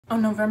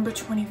On November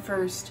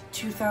 21st,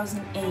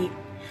 2008,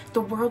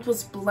 the world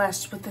was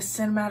blessed with a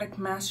cinematic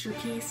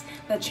masterpiece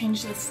that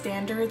changed the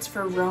standards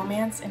for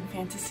romance and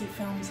fantasy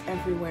films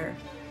everywhere.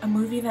 A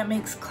movie that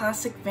makes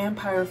classic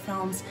vampire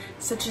films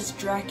such as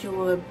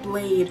Dracula,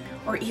 Blade,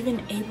 or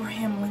even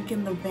Abraham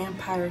Lincoln the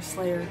Vampire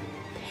Slayer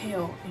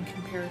pale in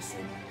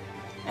comparison.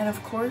 And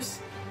of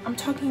course, I'm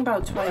talking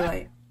about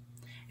Twilight.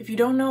 If you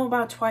don't know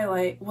about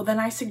Twilight, well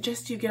then I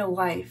suggest you get a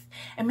life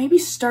and maybe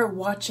start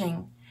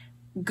watching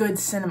good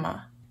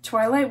cinema.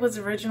 Twilight was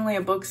originally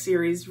a book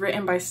series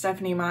written by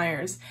Stephanie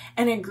Meyers,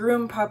 and it grew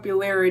in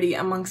popularity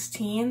amongst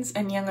teens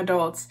and young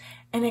adults,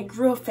 and it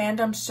grew a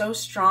fandom so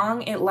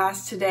strong it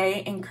lasts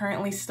today and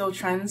currently still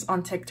trends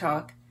on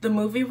TikTok. The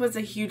movie was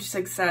a huge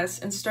success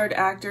and starred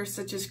actors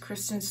such as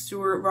Kristen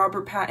Stewart,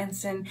 Robert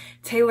Pattinson,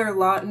 Taylor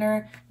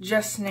Lautner,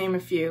 just to name a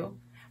few.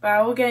 But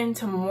I will get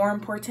into more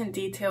important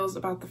details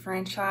about the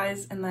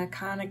franchise and the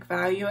iconic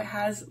value it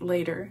has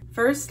later.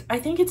 First, I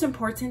think it's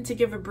important to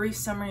give a brief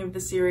summary of the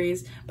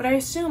series, but I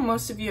assume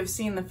most of you have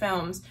seen the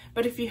films.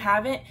 But if you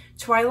haven't,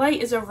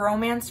 Twilight is a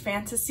romance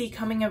fantasy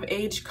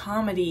coming-of-age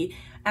comedy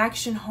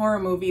action horror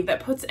movie that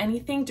puts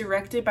anything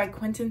directed by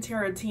Quentin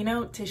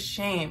Tarantino to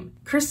shame.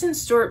 Kristen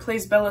Stewart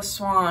plays Bella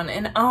Swan,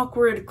 an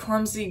awkward,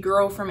 clumsy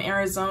girl from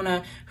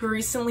Arizona who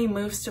recently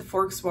moves to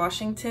Forks,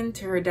 Washington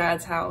to her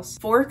dad's house.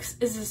 Forks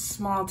is a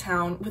small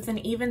town with an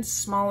even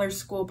smaller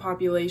school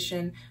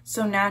population,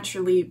 so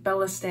naturally,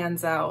 Bella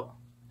stands out.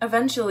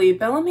 Eventually,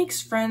 Bella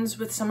makes friends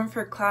with some of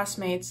her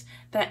classmates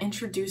that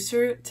introduce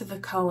her to the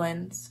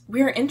Cullens.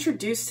 We are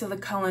introduced to the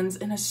Cullens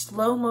in a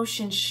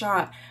slow-motion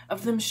shot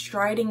of them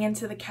striding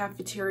into the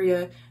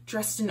cafeteria,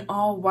 dressed in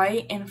all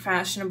white and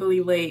fashionably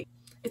late.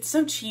 It's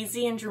so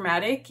cheesy and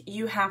dramatic,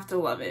 you have to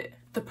love it.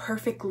 The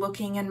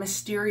perfect-looking and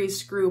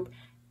mysterious group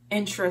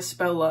interests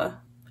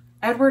Bella.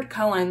 Edward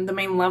Cullen, the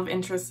main love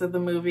interest of the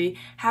movie,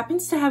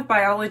 happens to have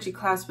biology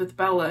class with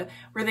Bella,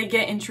 where they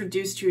get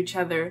introduced to each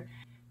other.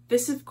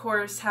 This, of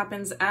course,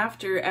 happens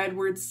after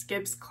Edward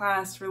skips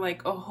class for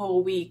like a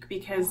whole week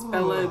because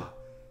Bella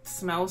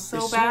smells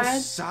so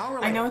bad.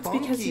 I know it's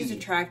because he's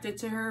attracted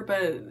to her,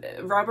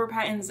 but Robert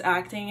Pattinson's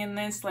acting in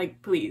this,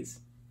 like,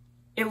 please.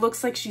 It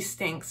looks like she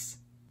stinks.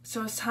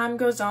 So as time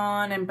goes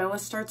on and Bella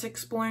starts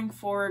exploring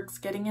Forks,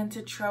 getting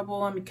into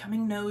trouble and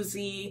becoming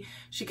nosy,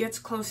 she gets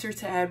closer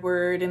to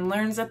Edward and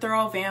learns that they're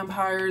all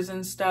vampires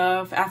and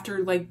stuff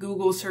after, like,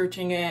 Google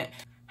searching it.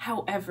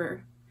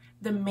 However,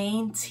 the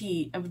main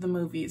tea of the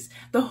movies,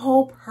 the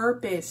whole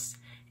purpose,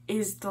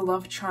 is the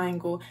love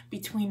triangle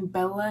between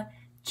Bella,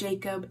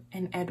 Jacob,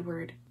 and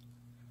Edward.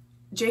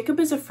 Jacob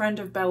is a friend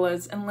of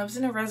Bella's and lives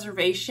in a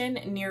reservation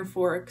near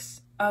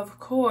Forks. Of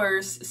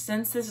course,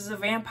 since this is a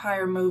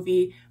vampire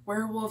movie,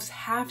 werewolves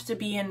have to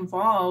be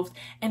involved,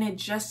 and it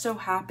just so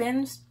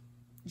happens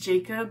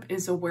Jacob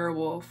is a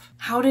werewolf.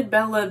 How did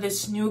Bella,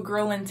 this new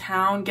girl in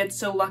town, get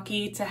so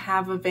lucky to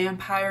have a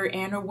vampire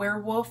and a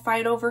werewolf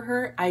fight over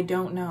her? I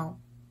don't know.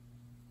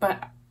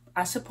 But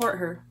I support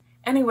her.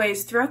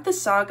 Anyways, throughout the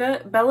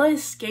saga, Bella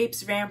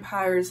escapes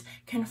vampires,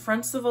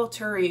 confronts the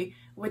Volturi,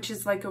 which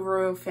is like a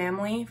royal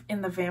family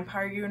in the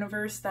vampire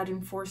universe that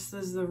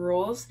enforces the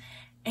rules,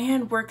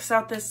 and works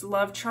out this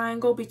love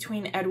triangle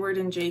between Edward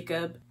and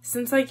Jacob.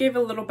 Since I gave a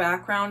little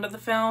background of the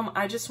film,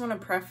 I just want to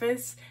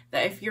preface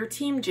that if you're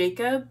Team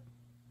Jacob,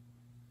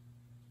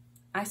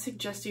 I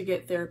suggest you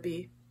get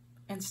therapy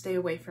and stay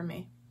away from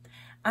me.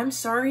 I'm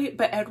sorry,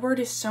 but Edward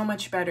is so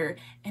much better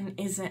and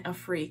isn't a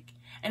freak.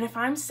 And if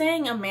I'm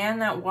saying a man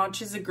that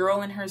watches a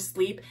girl in her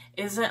sleep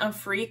isn't a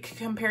freak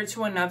compared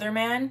to another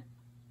man,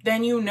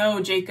 then you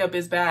know Jacob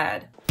is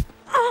bad.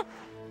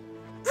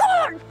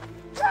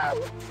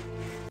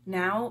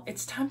 Now,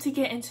 it's time to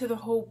get into the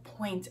whole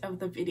point of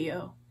the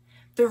video.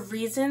 The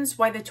reasons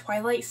why the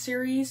Twilight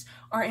series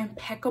are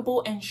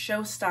impeccable and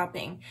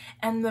show-stopping,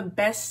 and the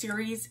best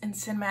series in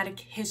cinematic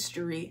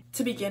history.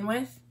 To begin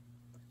with,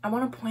 I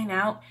want to point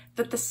out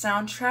that the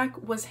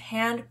soundtrack was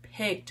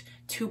hand-picked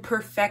to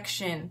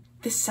perfection.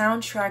 The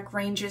soundtrack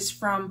ranges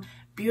from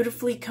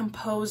beautifully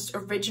composed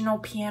original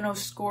piano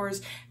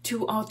scores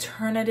to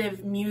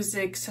alternative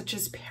music such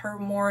as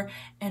Paramore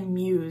and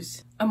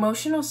Muse.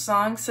 Emotional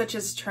songs such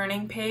as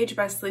Turning Page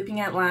by Sleeping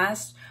at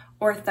Last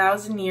or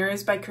 1,000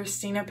 Years by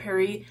Christina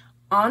Perri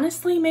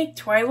honestly make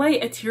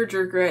Twilight a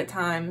tearjerker at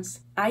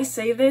times. I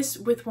say this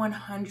with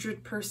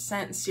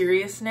 100%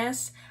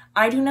 seriousness.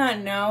 I do not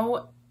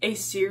know a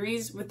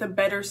series with a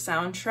better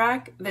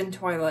soundtrack than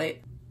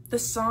Twilight. The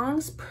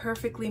songs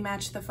perfectly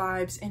match the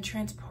vibes and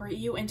transport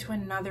you into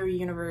another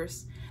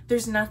universe.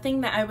 There's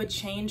nothing that I would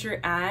change or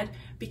add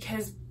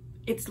because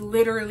it's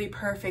literally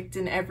perfect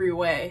in every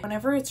way.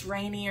 Whenever it's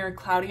rainy or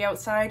cloudy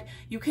outside,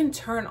 you can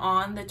turn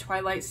on the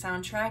Twilight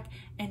soundtrack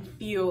and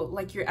feel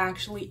like you're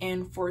actually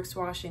in Forks,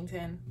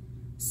 Washington.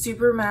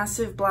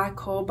 Supermassive Black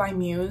Hole by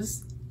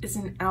Muse is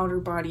an outer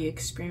body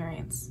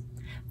experience.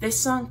 This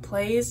song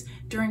plays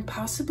during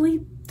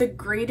possibly the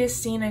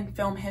greatest scene in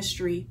film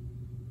history,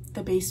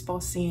 the baseball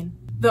scene.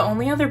 The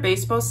only other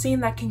baseball scene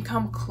that can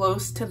come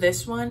close to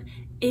this one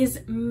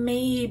is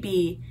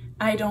maybe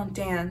I Don't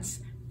Dance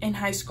in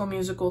High School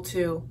Musical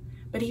 2.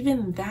 but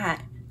even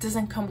that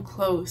doesn't come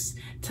close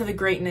to the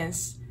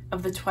greatness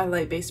of the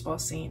Twilight baseball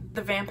scene.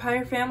 The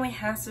vampire family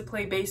has to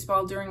play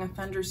baseball during a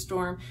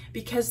thunderstorm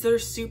because their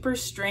super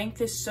strength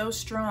is so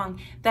strong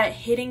that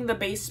hitting the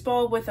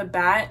baseball with a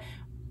bat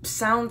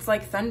sounds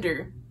like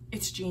thunder.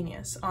 It's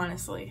genius,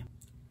 honestly.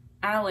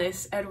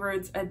 Alice,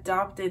 Edward's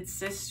adopted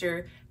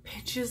sister,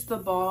 pitches the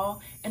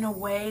ball in a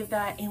way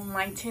that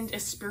enlightened a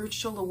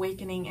spiritual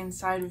awakening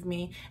inside of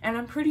me, and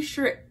I'm pretty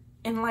sure it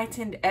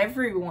enlightened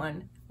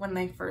everyone when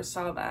they first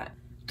saw that.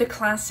 The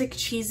classic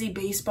cheesy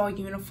baseball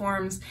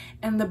uniforms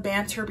and the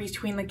banter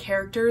between the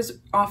characters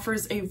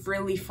offers a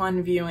really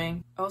fun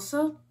viewing.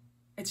 Also,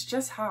 it's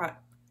just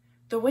hot.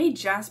 The way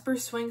Jasper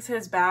swings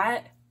his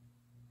bat,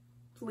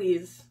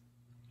 please.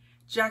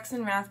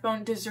 Jackson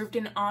Rathbone deserved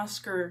an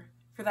Oscar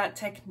for that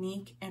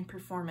technique and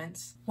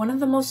performance. One of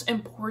the most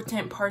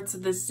important parts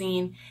of the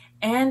scene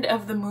and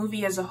of the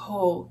movie as a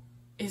whole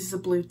is the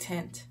blue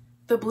tint.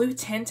 The blue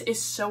tint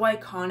is so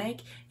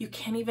iconic, you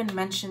can't even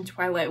mention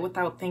Twilight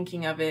without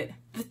thinking of it.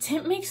 The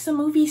tint makes the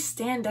movie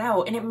stand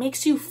out, and it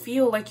makes you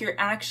feel like you're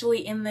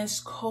actually in this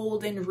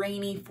cold and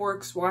rainy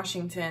Forks,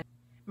 Washington.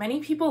 Many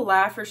people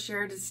laugh or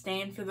share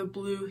disdain for the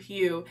blue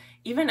hue.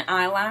 Even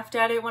I laughed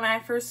at it when I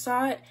first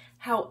saw it.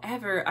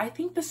 However, I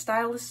think the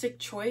stylistic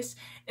choice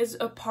is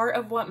a part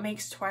of what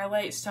makes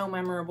Twilight so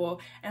memorable,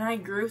 and I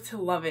grew to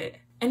love it.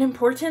 An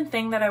important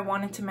thing that I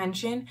wanted to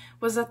mention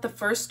was that the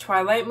first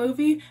Twilight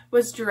movie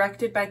was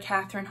directed by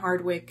Catherine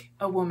Hardwicke,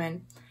 a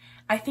woman.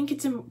 I think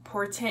it's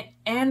important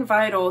and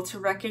vital to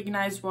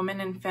recognize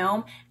women in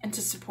film and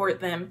to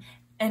support them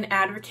and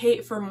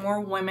advocate for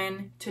more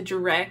women to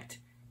direct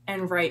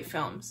and write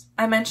films.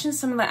 I mentioned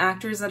some of the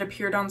actors that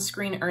appeared on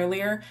screen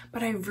earlier,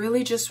 but I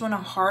really just want to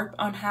harp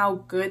on how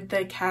good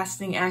the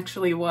casting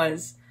actually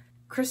was.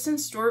 Kristen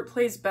Stewart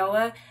plays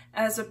Bella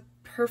as a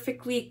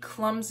perfectly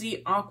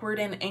clumsy, awkward,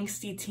 and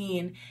angsty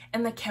teen,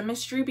 and the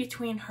chemistry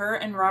between her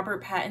and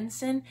Robert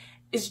Pattinson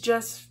is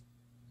just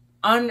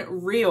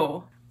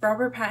unreal.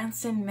 Robert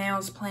Pattinson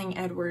nails playing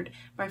Edward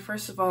by,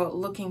 first of all,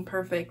 looking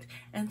perfect,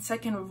 and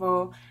second of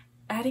all,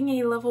 adding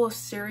a level of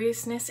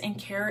seriousness and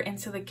care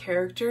into the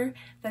character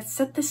that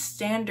set the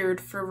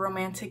standard for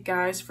romantic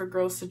guys for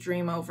girls to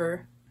dream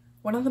over.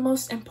 One of the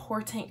most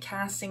important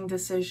casting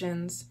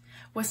decisions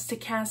was to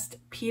cast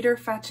Peter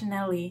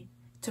Facinelli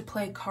to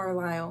play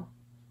Carlisle.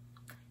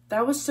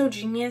 That was so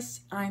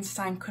genius,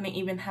 Einstein couldn't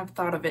even have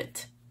thought of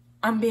it.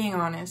 I'm being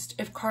honest,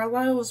 if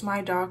Carlisle was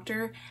my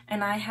doctor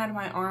and I had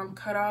my arm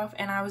cut off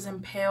and I was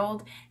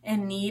impaled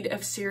in need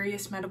of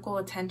serious medical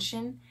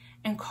attention,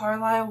 and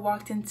Carlisle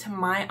walked into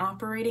my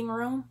operating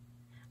room,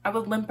 I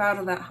would limp out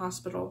of that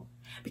hospital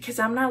because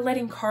I'm not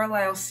letting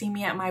Carlisle see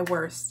me at my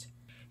worst.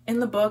 In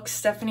the book,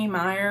 Stephenie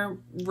Meyer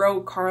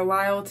wrote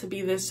Carlisle to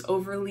be this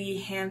overly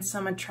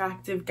handsome,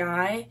 attractive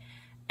guy,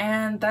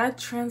 and that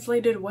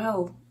translated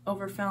well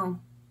over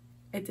film.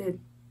 It did.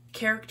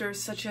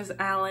 Characters such as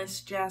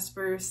Alice,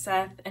 Jasper,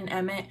 Seth, and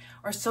Emmett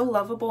are so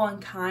lovable and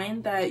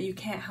kind that you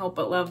can't help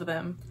but love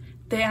them.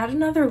 They add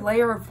another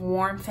layer of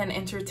warmth and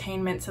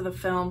entertainment to the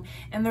film,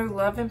 and their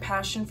love and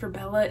passion for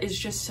Bella is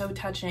just so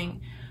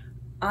touching.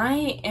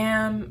 I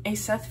am a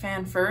Seth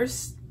fan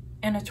first,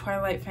 and a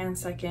Twilight fan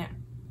second.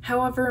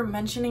 However,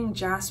 mentioning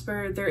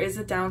Jasper, there is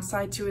a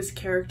downside to his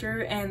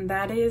character, and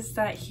that is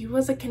that he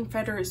was a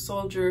Confederate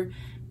soldier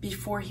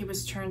before he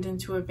was turned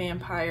into a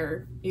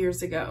vampire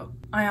years ago.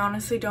 I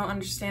honestly don't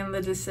understand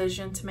the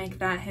decision to make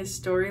that his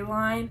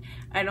storyline.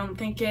 I don't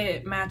think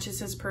it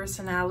matches his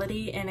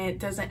personality, and it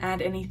doesn't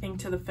add anything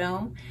to the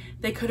film.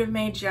 They could have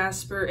made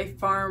Jasper a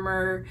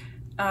farmer,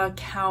 a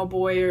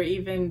cowboy, or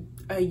even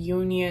a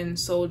Union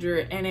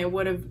soldier, and it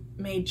would have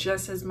made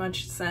just as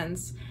much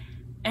sense.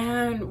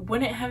 And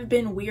wouldn't have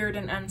been weird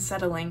and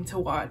unsettling to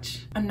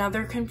watch.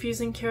 Another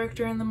confusing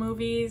character in the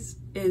movies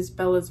is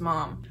Bella's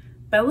mom.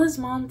 Bella's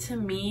mom to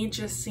me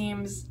just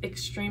seems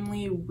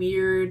extremely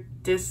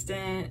weird,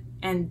 distant,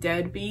 and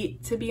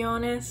deadbeat, to be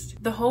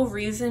honest. The whole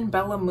reason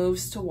Bella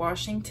moves to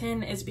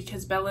Washington is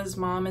because Bella's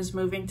mom is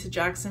moving to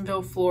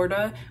Jacksonville,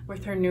 Florida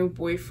with her new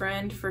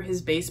boyfriend for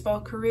his baseball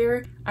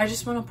career. I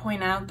just want to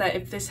point out that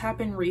if this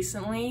happened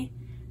recently,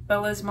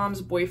 Bella's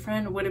mom's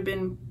boyfriend would have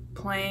been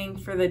playing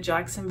for the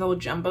Jacksonville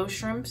Jumbo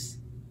Shrimps.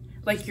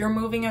 Like, you're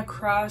moving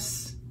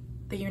across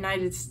the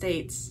United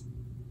States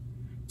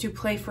to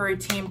play for a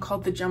team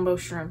called the Jumbo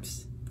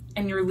Shrimps,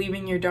 and you're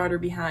leaving your daughter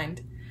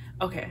behind.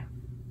 Okay,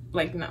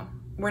 like, no,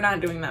 we're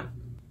not doing that.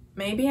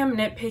 Maybe I'm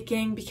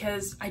nitpicking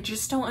because I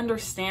just don't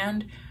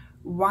understand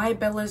why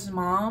Bella's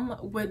mom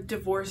would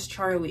divorce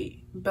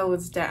Charlie,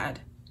 Bella's dad.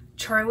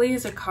 Charlie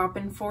is a cop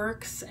in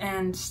Forks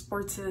and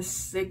sports a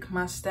sick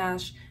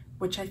mustache,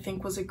 which I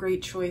think was a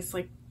great choice.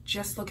 Like,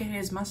 just look at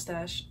his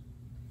mustache.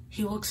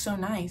 He looks so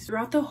nice.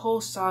 Throughout the whole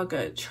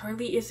saga,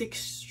 Charlie is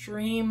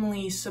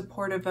extremely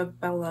supportive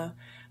of Bella,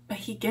 but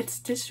he gets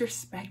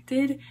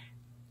disrespected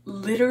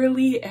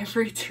literally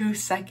every 2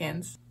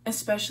 seconds.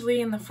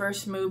 Especially in the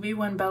first movie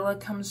when Bella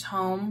comes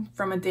home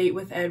from a date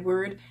with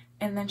Edward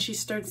and then she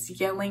starts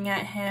yelling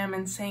at him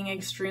and saying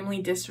extremely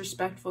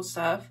disrespectful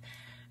stuff.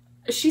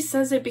 She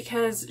says it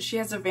because she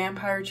has a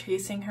vampire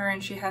chasing her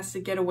and she has to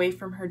get away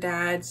from her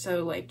dad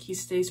so like he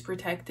stays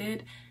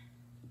protected.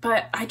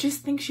 But I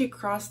just think she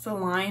crossed the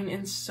line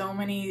in so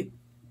many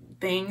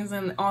things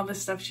and all the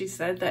stuff she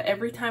said that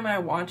every time I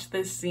watch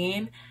this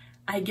scene,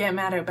 I get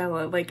mad at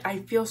Bella. Like, I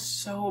feel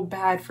so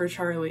bad for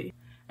Charlie.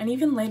 And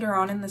even later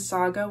on in the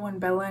saga, when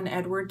Bella and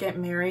Edward get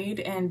married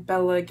and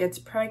Bella gets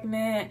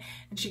pregnant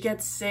and she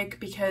gets sick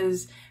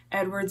because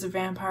Edward's a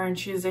vampire and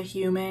she's a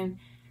human,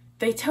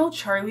 they tell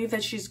Charlie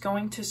that she's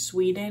going to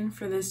Sweden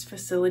for this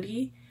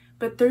facility,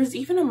 but there's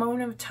even a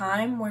moment of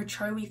time where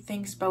Charlie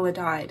thinks Bella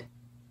died.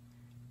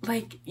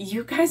 Like,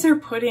 you guys are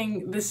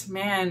putting this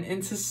man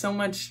into so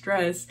much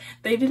stress.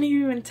 They didn't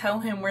even tell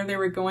him where they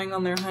were going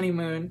on their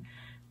honeymoon.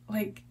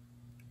 Like,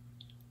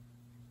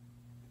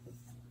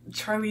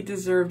 Charlie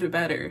deserved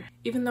better.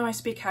 Even though I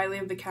speak highly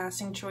of the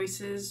casting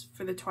choices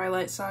for the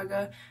Twilight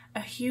Saga,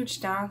 a huge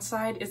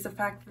downside is the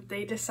fact that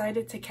they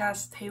decided to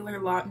cast Taylor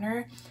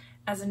Lautner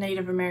as a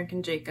Native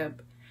American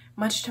Jacob.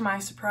 Much to my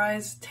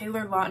surprise,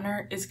 Taylor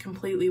Lautner is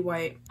completely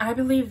white. I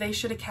believe they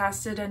should have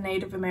casted a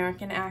Native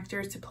American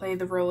actor to play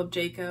the role of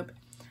Jacob.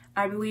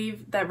 I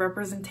believe that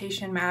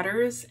representation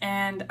matters,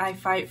 and I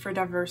fight for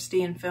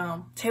diversity in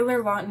film.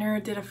 Taylor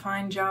Lautner did a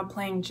fine job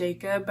playing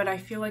Jacob, but I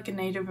feel like a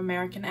Native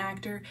American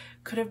actor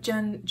could have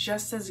done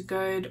just as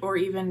good or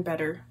even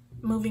better.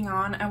 Moving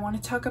on, I want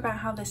to talk about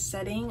how the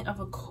setting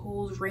of a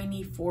cold,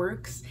 rainy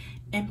Forks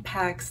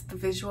impacts the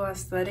visual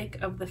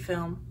aesthetic of the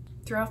film.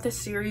 Throughout the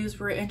series,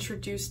 we're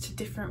introduced to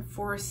different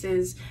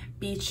forests,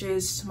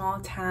 beaches, small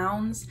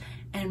towns,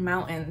 and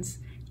mountains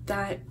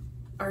that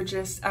are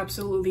just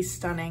absolutely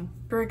stunning.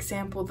 For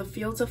example, the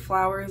fields of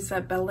flowers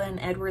that Bella and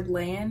Edward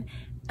lay in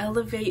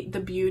elevate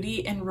the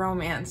beauty and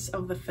romance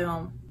of the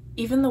film.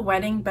 Even the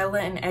wedding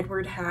Bella and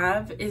Edward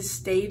have is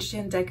staged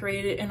and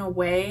decorated in a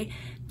way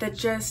that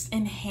just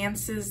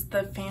enhances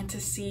the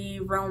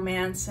fantasy,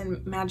 romance,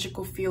 and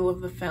magical feel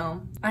of the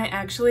film. I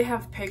actually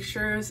have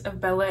pictures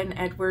of Bella and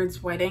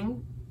Edward's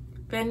wedding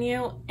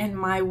venue in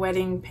my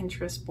wedding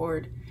Pinterest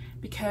board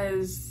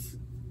because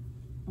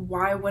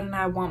why wouldn't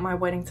I want my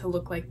wedding to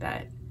look like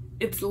that?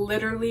 It's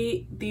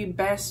literally the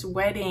best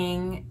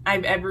wedding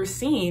I've ever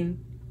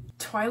seen.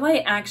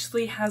 Twilight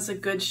actually has a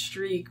good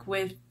streak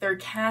with their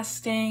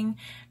casting,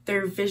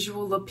 their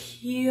visual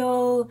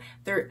appeal,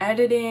 their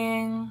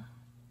editing,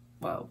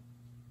 well,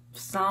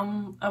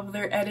 some of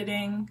their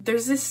editing.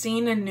 There's this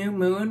scene in New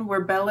Moon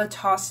where Bella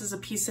tosses a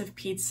piece of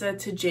pizza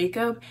to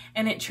Jacob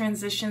and it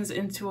transitions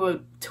into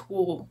a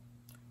tool.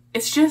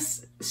 It's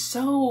just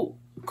so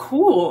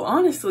cool,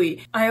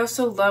 honestly. I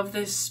also love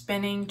this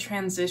spinning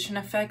transition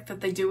effect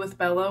that they do with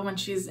Bella when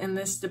she's in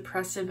this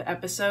depressive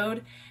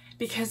episode,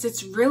 because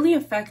it's really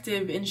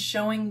effective in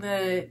showing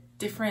the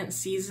different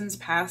seasons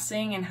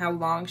passing and how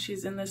long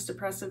she's in this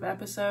depressive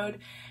episode.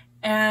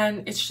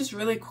 And it's just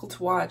really cool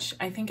to watch.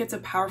 I think it's a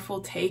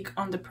powerful take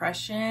on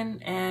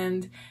depression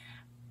and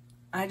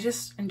I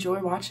just enjoy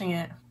watching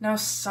it. Now,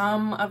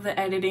 some of the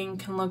editing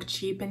can look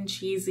cheap and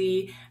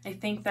cheesy. I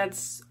think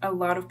that's a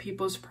lot of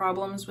people's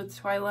problems with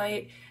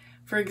Twilight.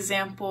 For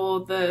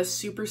example, the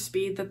super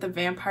speed that the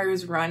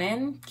vampires run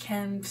in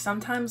can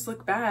sometimes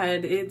look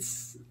bad.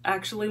 It's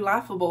actually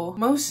laughable.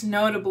 Most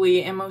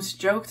notably and most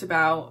joked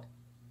about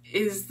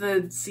is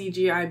the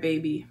CGI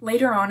baby.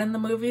 Later on in the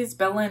movies,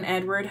 Bella and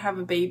Edward have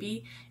a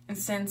baby, and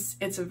since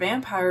it's a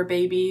vampire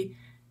baby,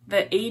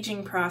 the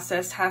aging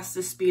process has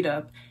to speed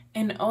up.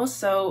 And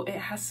also, it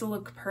has to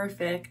look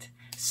perfect.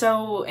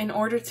 So in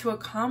order to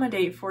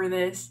accommodate for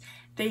this,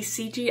 they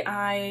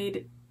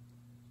CGI'd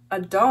a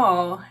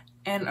doll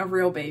and a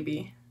real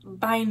baby.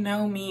 By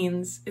no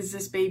means is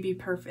this baby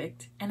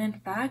perfect. And in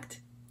fact,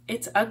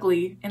 it's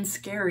ugly and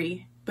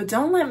scary. But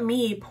don't let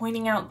me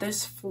pointing out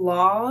this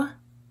flaw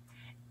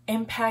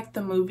impact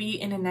the movie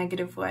in a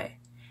negative way.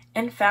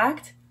 In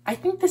fact, I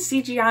think the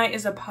CGI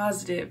is a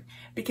positive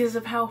because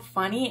of how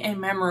funny and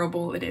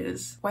memorable it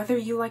is. Whether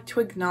you like to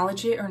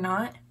acknowledge it or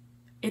not,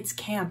 it's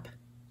camp.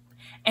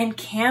 And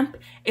camp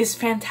is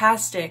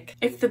fantastic.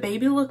 If the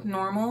baby looked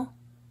normal,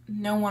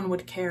 no one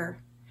would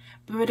care.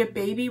 But a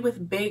baby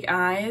with big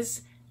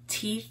eyes,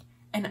 teeth,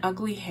 and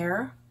ugly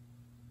hair,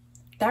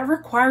 that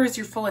requires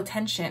your full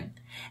attention.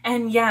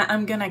 And yeah,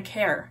 I'm gonna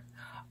care.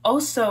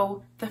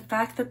 Also, the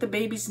fact that the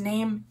baby's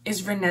name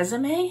is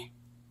Renesmee,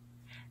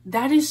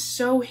 that is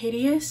so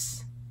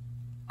hideous,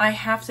 I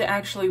have to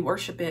actually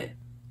worship it.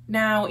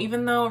 Now,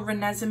 even though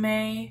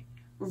Renesmee,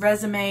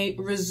 Resume,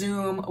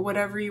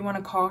 whatever you want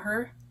to call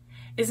her,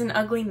 is an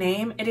ugly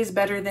name, it is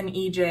better than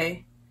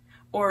EJ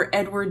or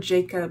Edward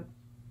Jacob,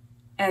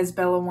 as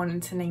Bella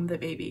wanted to name the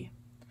baby.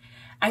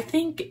 I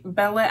think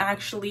Bella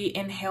actually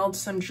inhaled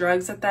some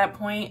drugs at that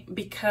point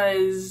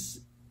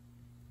because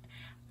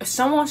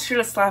someone should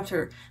have slapped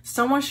her.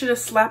 Someone should have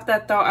slapped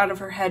that thought out of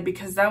her head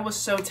because that was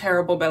so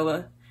terrible,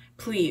 Bella.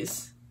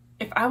 Please.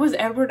 If I was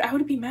Edward, I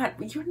would be mad.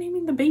 You're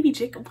naming the baby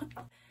Jacob.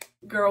 What?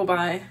 Girl,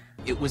 bye.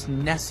 It was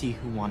Nessie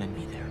who wanted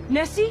me there.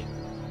 Nessie?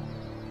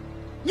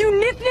 You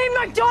nicknamed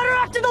my daughter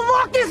after the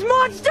Loch Ness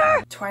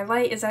Monster?!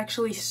 Twilight is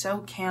actually so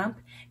camp,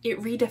 it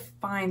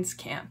redefines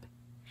camp.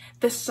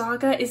 The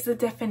saga is the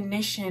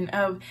definition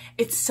of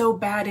it's so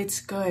bad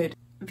it's good.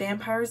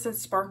 Vampires that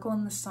sparkle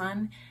in the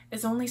sun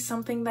is only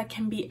something that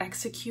can be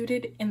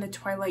executed in the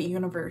Twilight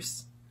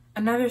universe.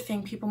 Another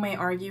thing people may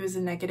argue is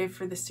a negative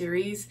for the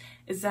series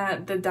is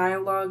that the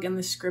dialogue in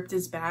the script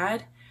is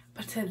bad,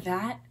 but to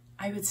that,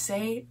 I would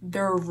say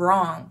they're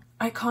wrong.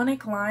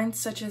 Iconic lines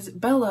such as,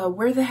 "Bella,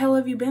 where the hell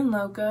have you been,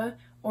 Loca?"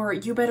 Or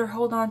 "You better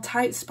hold on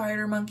tight,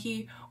 Spider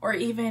Monkey," or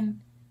even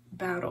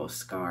 "Battle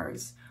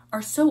Scars,"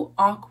 are so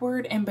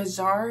awkward and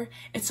bizarre,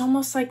 it's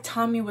almost like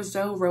Tommy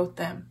Wiseau wrote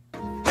them.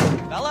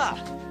 Bella!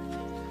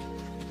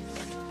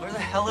 Where the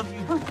hell have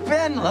you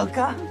been,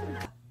 Loca?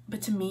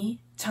 But to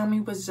me,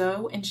 Tommy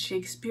Wiseau and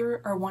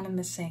Shakespeare are one and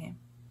the same.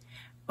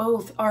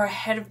 Both are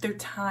ahead of their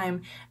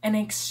time and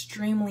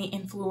extremely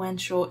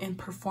influential in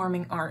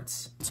performing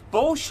arts. It's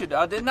bullshit.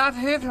 I did not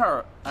hit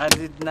her. I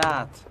did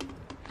not.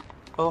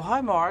 Oh, hi,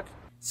 Mark.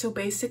 So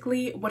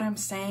basically, what I'm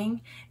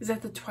saying is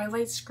that the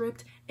Twilight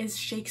script is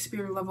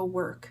Shakespeare-level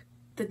work.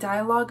 The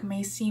dialogue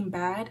may seem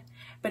bad,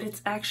 but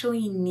it's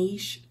actually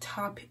niche,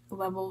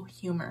 top-level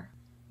humor.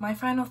 My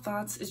final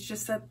thoughts is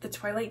just that the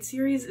Twilight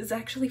series is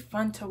actually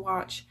fun to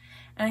watch,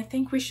 and I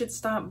think we should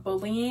stop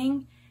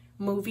bullying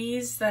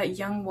movies that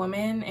young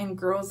women and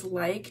girls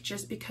like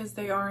just because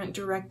they aren't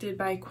directed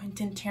by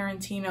Quentin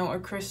Tarantino or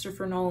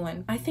Christopher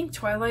Nolan. I think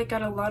Twilight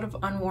got a lot of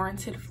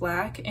unwarranted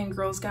flack and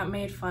girls got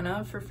made fun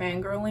of for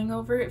fangirling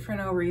over it for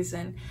no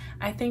reason.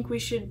 I think we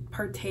should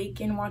partake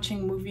in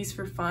watching movies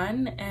for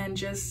fun and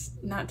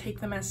just not take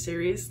them as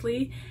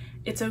seriously.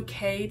 It's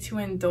okay to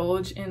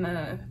indulge in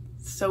a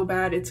so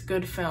bad it's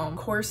good film. Of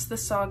course, the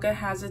saga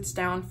has its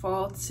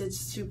downfalls, it's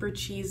super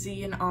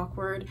cheesy and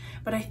awkward,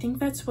 but I think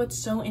that's what's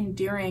so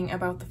endearing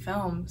about the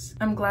films.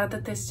 I'm glad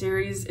that this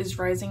series is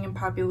rising in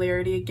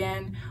popularity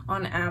again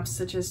on apps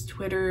such as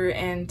Twitter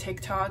and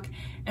TikTok,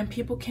 and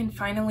people can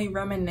finally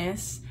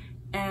reminisce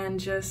and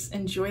just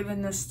enjoy the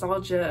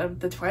nostalgia of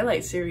the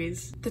Twilight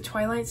series. The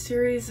Twilight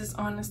series is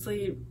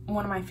honestly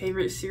one of my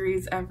favorite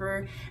series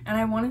ever, and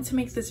I wanted to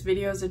make this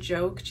video as a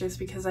joke just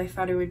because I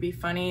thought it would be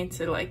funny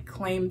to like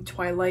claim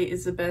Twilight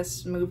is the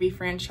best movie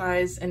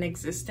franchise in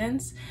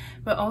existence,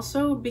 but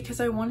also because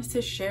I wanted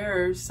to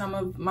share some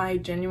of my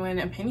genuine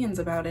opinions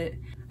about it.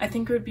 I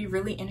think it would be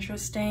really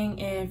interesting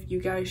if you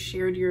guys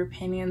shared your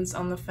opinions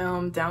on the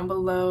film down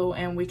below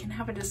and we can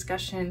have a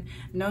discussion.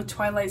 No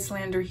Twilight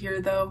slander here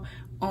though,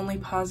 only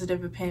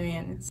positive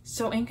opinions.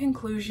 So in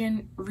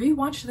conclusion,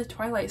 rewatch the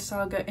Twilight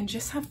Saga and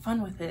just have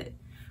fun with it.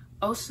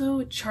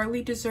 Also,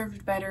 Charlie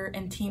deserved better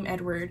and Team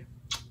Edward.